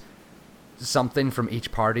is something from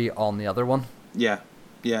each party on the other one. Yeah.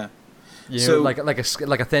 You So- know, like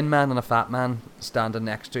a thin man and a fat man standing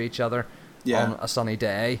next to each other Yeah. on a sunny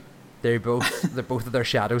day. They're both of their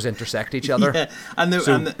shadows intersect each other. Yeah, and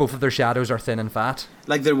Both of their shadows are thin and fat.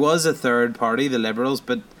 like there was a third party, the Liberals,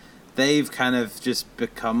 but they've kind of just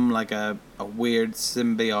become like a weird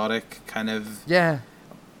symbiotic kind of Yeah.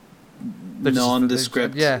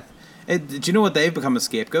 nondescript. Yeah. Do you know what they've become? A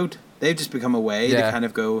scapegoat. They've just become a way to Yeah. kind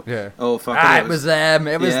of go, Yeah. oh fuck It was them.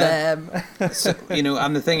 It was them. So,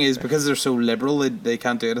 and the thing is, because they're so liberal, they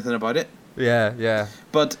can't do anything about it. Yeah.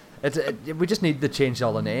 But We just need to change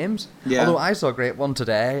all the names. Yeah. Although I saw a great one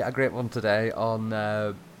today on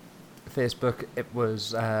Facebook. It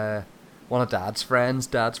was one of Dad's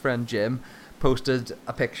friend Jim, posted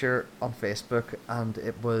a picture on Facebook, and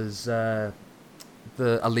it was a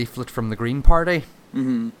leaflet from the Green Party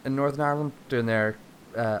in Northern Ireland doing their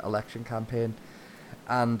election campaign,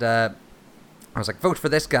 and I was like, vote for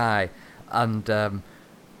this guy, and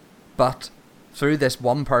but through this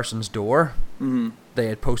one person's door, they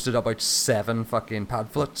had posted about 7 fucking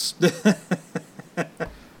pamphlets.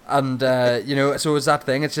 And so it's that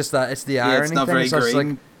thing. It's just that it's the irony it's not thing. very So it's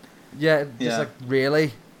green. like, just like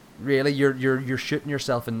really, you're shooting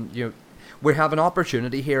yourself, and we have an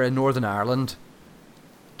opportunity here in Northern Ireland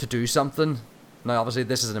to do something. Now, obviously,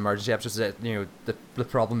 this is an emergency episode. So that, the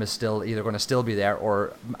problem is still either going to still be there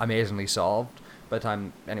or amazingly solved by the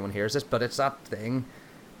time anyone hears this. But it's that thing,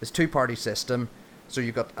 this two-party system. So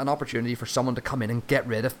you've got an opportunity for someone to come in and get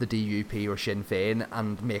rid of the DUP or Sinn Féin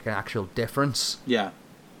and make an actual difference. Yeah.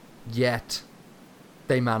 Yet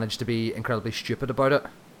they manage to be incredibly stupid about it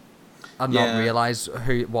and Yeah. not realise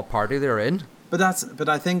what party they're in. But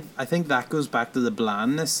I think that goes back to the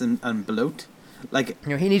blandness and bloat. Like,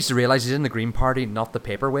 He needs to realise he's in the Green Party, not the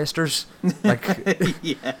paper wasters. Like,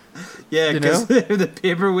 yeah, because the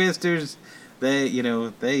paper wasters, I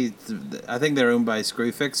think they're owned by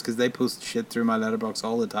Screwfix because they post shit through my letterbox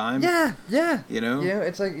all the time. yeah.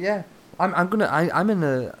 It's like I'm in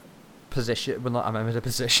a position. Well, not I'm in a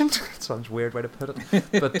position. It sounds a weird way to put it,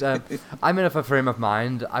 but I'm in a frame of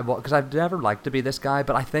mind. Because I've never liked to be this guy,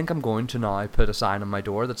 but I think I'm going to now put a sign on my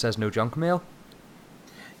door that says no junk mail.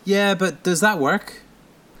 Yeah, but does that work?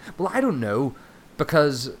 Well, I don't know,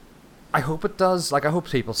 because I hope it does. Like, I hope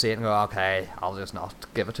people see it and go, okay, I'll just not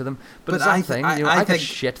give it to them. But it's that thing. I get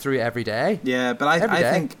shit through every day. Yeah, but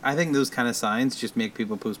I think those kind of signs just make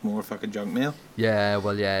people post more fucking junk mail. Yeah,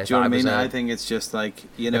 well, yeah. Do you know what I mean? I think it's just like,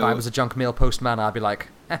 if I was a junk mail postman, I'd be like,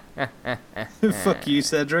 fuck you,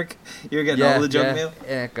 Cedric. You're getting all the junk mail.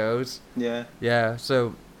 Yeah, it goes. Yeah. Yeah,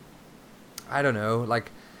 so I don't know, like,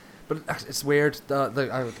 but it's weird. Do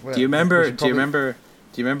you remember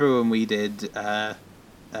when we did a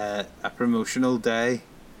promotional day?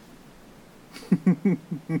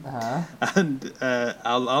 Uh-huh. And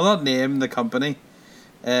I'll not name the company,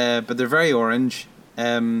 but they're very orange.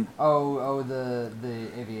 The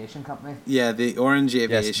aviation company. Yeah, the Orange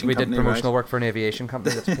Aviation we Company. We did promotional right? work for an aviation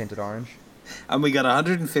company that's painted orange. And we got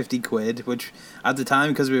 150 quid, which at the time,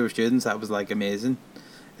 because we were students, that was like amazing.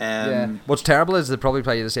 What's terrible is they probably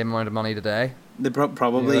pay you the same amount of money today. They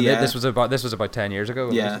probably, yeah. This was about 10 years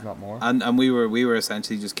ago. Yeah, at least, if not more. And we were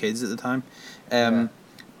essentially just kids at the time.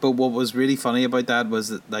 But what was really funny about that was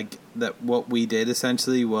that what we did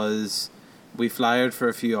essentially was we flyered for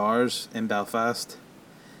a few hours in Belfast,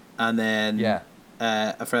 and then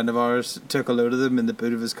a friend of ours took a load of them in the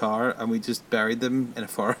boot of his car, and we just buried them in a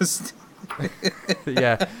forest.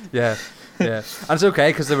 yeah. And it's okay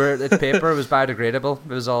because it's paper. It was biodegradable.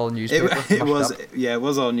 It was all newspaper. It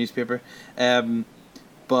was all newspaper.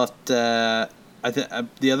 But the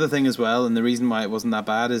other thing as well, and the reason why it wasn't that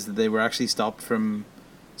bad, is that they were actually stopped from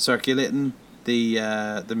circulating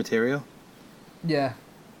the material. Yeah.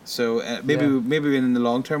 So maybe in the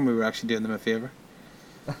long term we were actually doing them a favor.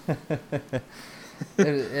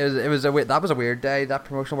 That was a weird day, that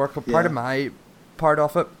promotional work. But part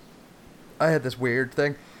of it, I had this weird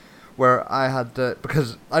thing where I had to,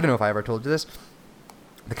 because I don't know if I ever told you this,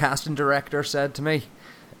 the casting director said to me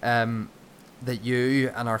that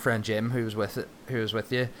you and our friend Jim, who was with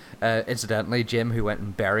you, incidentally, Jim, who went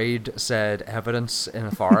and buried said evidence in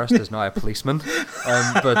a forest, is now a policeman.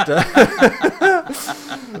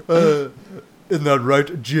 Isn't that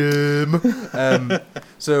right, Jim?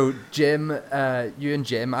 So Jim, you and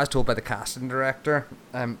Jim, I was told by the casting director,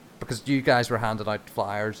 because you guys were handed out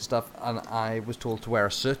flyers and stuff, and I was told to wear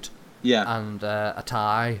a suit, and a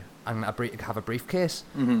tie, and have a briefcase.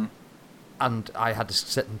 Mm-hmm. And I had to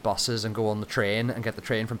sit in buses and go on the train and get the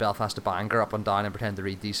train from Belfast to Bangor up and down and pretend to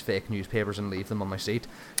read these fake newspapers and leave them on my seat.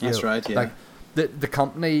 That's right, yeah. Like the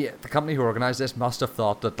company who organised this must have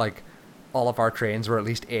thought that like all of our trains were at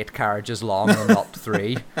least 8 carriages long and not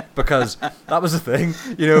 3, because that was the thing.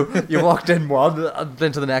 You walked in one and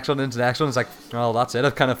into the next one, It's like, well, that's it.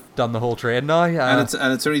 I've kind of done the whole train now. And it's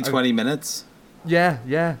only 20 minutes.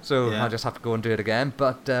 Yeah. So I just have to go and do it again.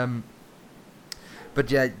 But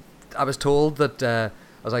yeah. I was told that I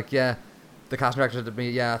was like, the casting director said to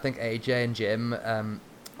me, I think AJ and Jim, I'm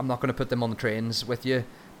not going to put them on the trains with you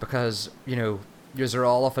because yous are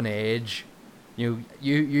all of an age.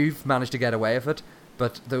 You've managed to get away with it,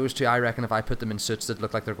 but those two, I reckon, if I put them in suits, that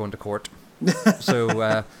look like they're going to court.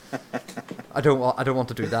 So I don't want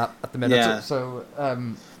to do that at the minute. Yeah. So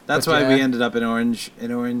that's why we ended up in orange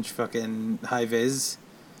fucking high vis.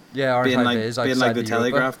 Yeah, orange high vis, being like the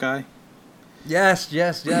Telegraph guy. Yes,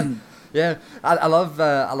 yeah. I love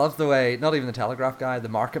the way, not even the Telegraph guy, the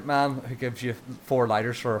market man who gives you 4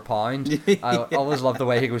 lighters for £1. I always love the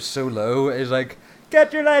way he goes so low. He's like,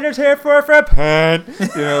 get your lighters here for a £1.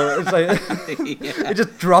 It's like it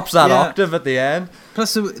just drops that octave at the end.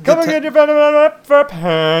 Plus, come and get your up for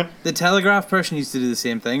 £1. The Telegraph person used to do the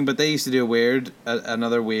same thing, but they used to do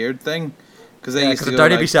another weird thing. Because they'd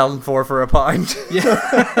only be selling 4 for £1.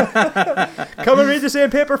 Yeah. Come and read the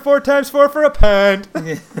same paper 4 times 4 for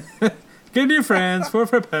 £1. Yeah. Give to your friends 4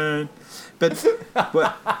 for £1. But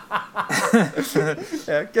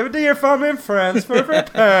give it to your family and friends 4 for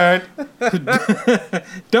 £1.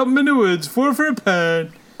 Dump them in the woods 4 for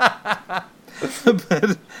 £1. But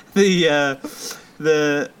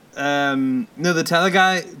the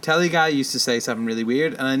tele guy used to say something really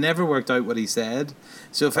weird, and I never worked out what he said.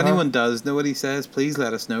 So if anyone does know what he says, please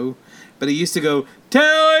let us know. But he used to go,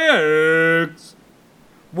 Telex!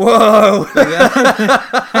 Whoa!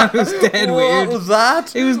 That was dead weird. What was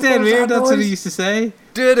that? It was dead weird. That's what he used to say.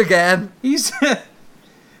 Do it again. He said,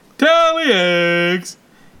 Telex!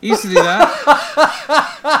 He used to do that.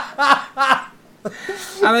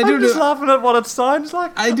 And I'm just laughing at what it sounds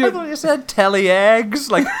like. I thought you said telly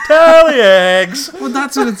eggs, like telly eggs. Well,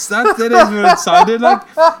 that is what it sounded like.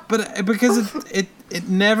 But because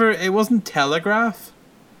it wasn't Telegraph.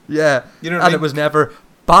 Yeah, you know, and it was never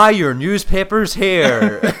buy your newspapers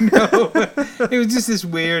here. No, it was just this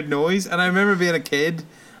weird noise, and I remember being a kid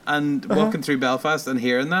and walking through Belfast and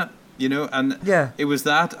hearing that, and it was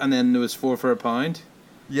that, and then there was 4 for £1.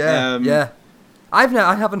 Yeah, yeah. I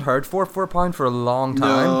haven't heard 4 for £1 for a long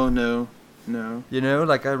time. No. I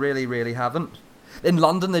really, really haven't. In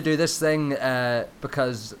London, they do this thing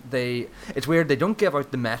because it's weird. They don't give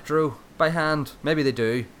out the Metro by hand. Maybe they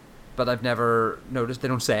do, but I've never noticed. They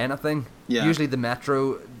don't say anything. Yeah. Usually, the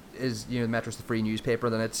Metro is the Metro's the free newspaper.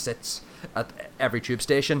 Then it sits at every tube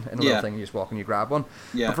station in a little thing. You just walk and you grab one.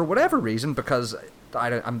 Yeah. But for whatever reason, because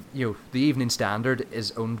the Evening Standard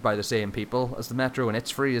is owned by the same people as the Metro, and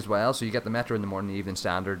it's free as well. So you get the Metro in the morning, the Evening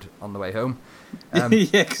Standard on the way home. Yeah,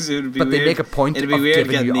 because it would be. But weird. They make a point. It'd be of weird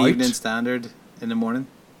giving getting you the out. Evening Standard in the morning.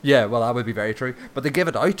 Yeah, well, that would be very true. But they give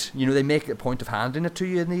it out. You know, they make a point of handing it to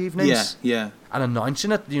you in the evenings. Yeah. And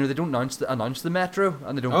announcing it. You know, they don't announce the Metro,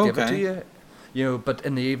 and they don't give it to you. You know, but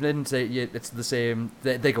in the evenings, it's the same.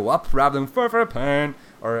 They go up rather than for a pound,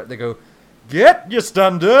 or they go, get your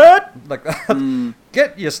standard, like that.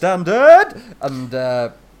 Get your standard. And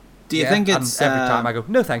do you think it's and every time I go,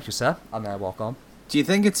 no, thank you, sir, and I walk on. Do you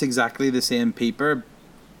think it's exactly the same paper?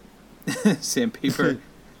 Same paper.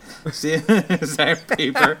 same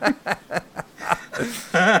paper.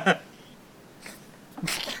 I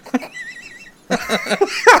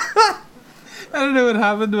don't know what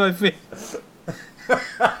happened to my face.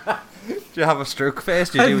 Do you have a stroke face?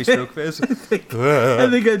 Do you do a stroke face? I think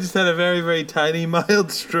I just had a very, very tiny,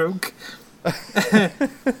 mild stroke.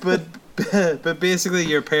 but basically,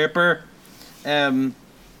 your paper. Do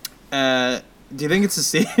you think it's the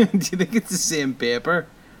same? Do you think it's the same paper?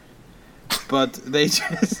 But they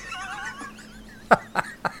just.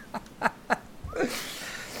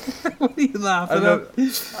 What are you laughing at?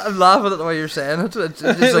 I'm laughing at the way you're saying it. It's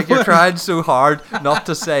like you're trying so hard not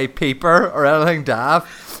to say peeper or anything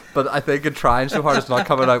daft, but I think you're trying so hard it's not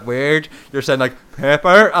coming out weird. You're saying like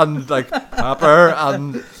pepper and like pepper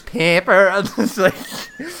and paper, and it's like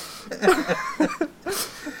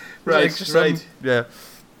right. Yeah.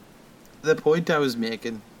 The point I was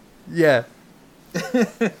making, yeah,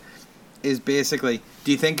 is basically,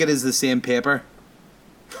 do you think it is the same paper?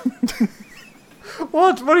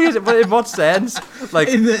 What are you? In what sense? Like,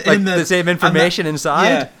 the same information inside?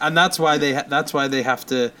 Yeah, and that's why they have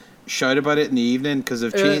to shout about it in the evening, because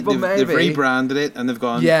they've changed, they've rebranded it, and they've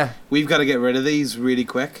gone, yeah, we've got to get rid of these really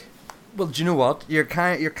quick. Well, do you know what? You're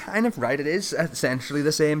kind of right. It is essentially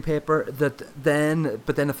the same paper. But then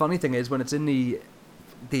the funny thing is, when it's in the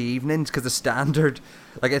evenings, because the Standard,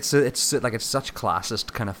 like it's such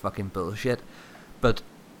classist kind of fucking bullshit, but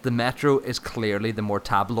the Metro is clearly the more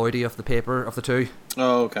tabloidy of the paper of the two.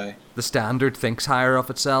 Oh, okay. The Standard thinks higher of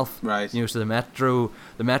itself. Right. You know, so the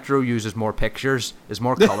Metro uses more pictures, is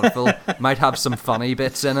more colourful, might have some funny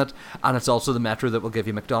bits in it, and it's also the Metro that will give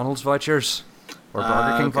you McDonald's vouchers or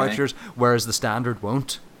Burger King vouchers, whereas the Standard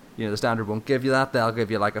won't. You know, the Standard won't give you that. They'll give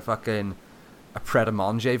you like a Pret a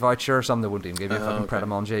Manger voucher or something. They won't even give you a fucking Pret a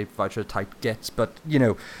Manger voucher type gets, but you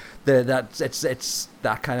know, it's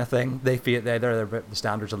that kind of thing. They feel the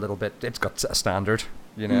Standard's a little bit. It's got a standard,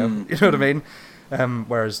 you know. You know what I mean?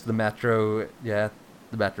 Whereas the Metro, the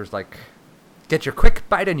Metro's like, get your quick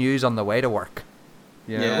bite of news on the way to work.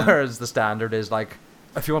 You know? Yeah. Whereas the Standard is like,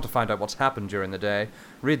 if you want to find out what's happened during the day,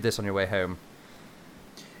 read this on your way home.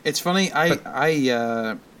 It's funny.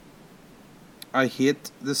 I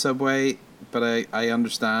hate the subway, but I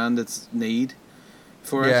understand its need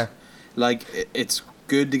for it. Like it's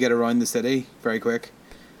good to get around the city very quick,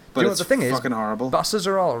 but it's fucking horrible. Buses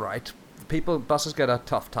are all right. Buses get a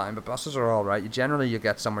tough time, but buses are all right. You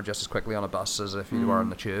get somewhere just as quickly on a bus as if you were on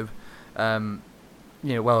the tube. You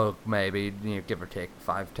know, well, maybe, you know, give or take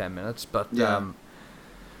 5-10 minutes, but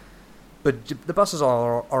but the buses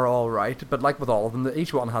are all right. But like with all of them,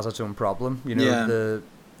 each one has its own problem. You know,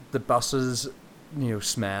 the buses, you know,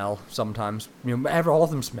 smell sometimes. You know, all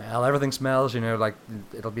of them smell. Everything smells. You know, like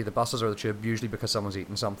it'll be the buses or the tube, usually because someone's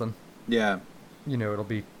eating something. Yeah. You know, it'll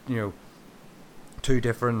be, you know, 2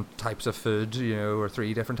 different types of food, you know, or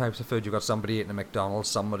 3 different types of food. You've got somebody eating a McDonald's,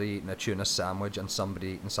 somebody eating a tuna sandwich, and somebody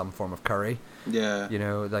eating some form of curry. Yeah. You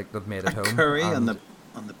know, like they've made it home. Curry on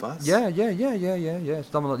the bus? Yeah.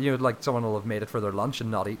 Someone, you know, like someone will have made it for their lunch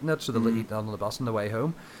and not eaten it, so they'll eat it on the bus on the way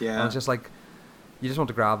home. Yeah. And it's just like, you just want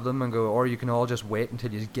to grab them and go, or you can all just wait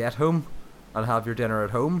until you get home and have your dinner at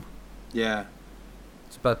home. Yeah.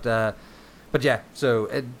 But yeah, so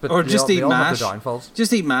or just eat mash. Downfalls.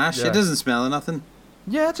 Just eat mash. Yeah. It doesn't smell of nothing.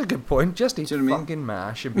 Yeah, that's a good point. Just eat fucking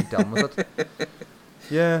mash and be done with it.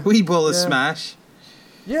 Yeah. Wee bowl of smash.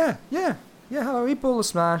 Yeah. Have a wee bowl of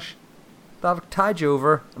smash. That'll tide you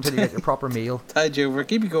over until you get your proper meal. Tide you over.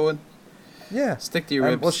 Keep you going. Yeah. Stick to your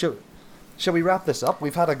ribs. Well, shall we wrap this up?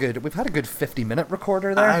 We've had a good 50-minute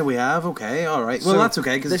recorder there. Aye, we have. Okay, all right. Well, that's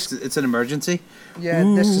okay because it's an emergency. Yeah,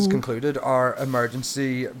 this has concluded our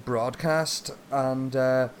emergency broadcast, and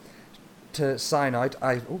to sign out,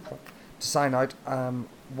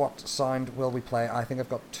 what sound will we play? I think I've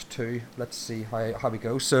got 2. Let's see how we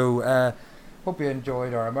go. So, hope you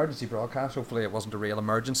enjoyed our emergency broadcast. Hopefully, it wasn't a real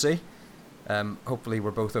emergency. Hopefully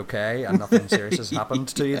we're both okay and nothing serious has happened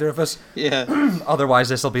to either of us. Yeah. Otherwise,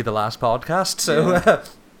 this will be the last podcast. So,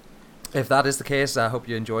 if that is the case, I hope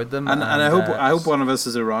you enjoyed them. And I hope one of us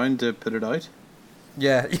is around to put it out.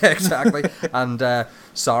 Yeah, exactly. And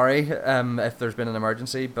sorry if there's been an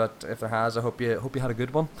emergency, but if there has, I hope you had a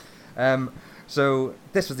good one. So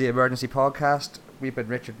this was the emergency podcast. we've been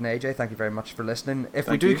Richard and AJ. Thank you very much for listening. If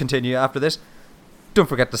we Thank do you. continue after this, don't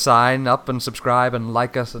forget to sign up and subscribe and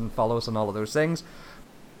like us and follow us and all of those things.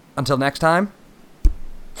 Until next time.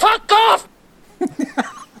 Fuck off!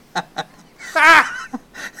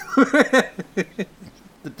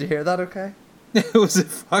 Did you hear that okay? Was it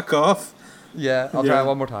fuck off? Yeah, I'll try it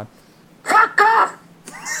one more time.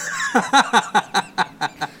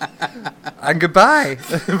 And goodbye.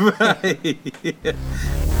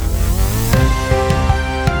 Bye.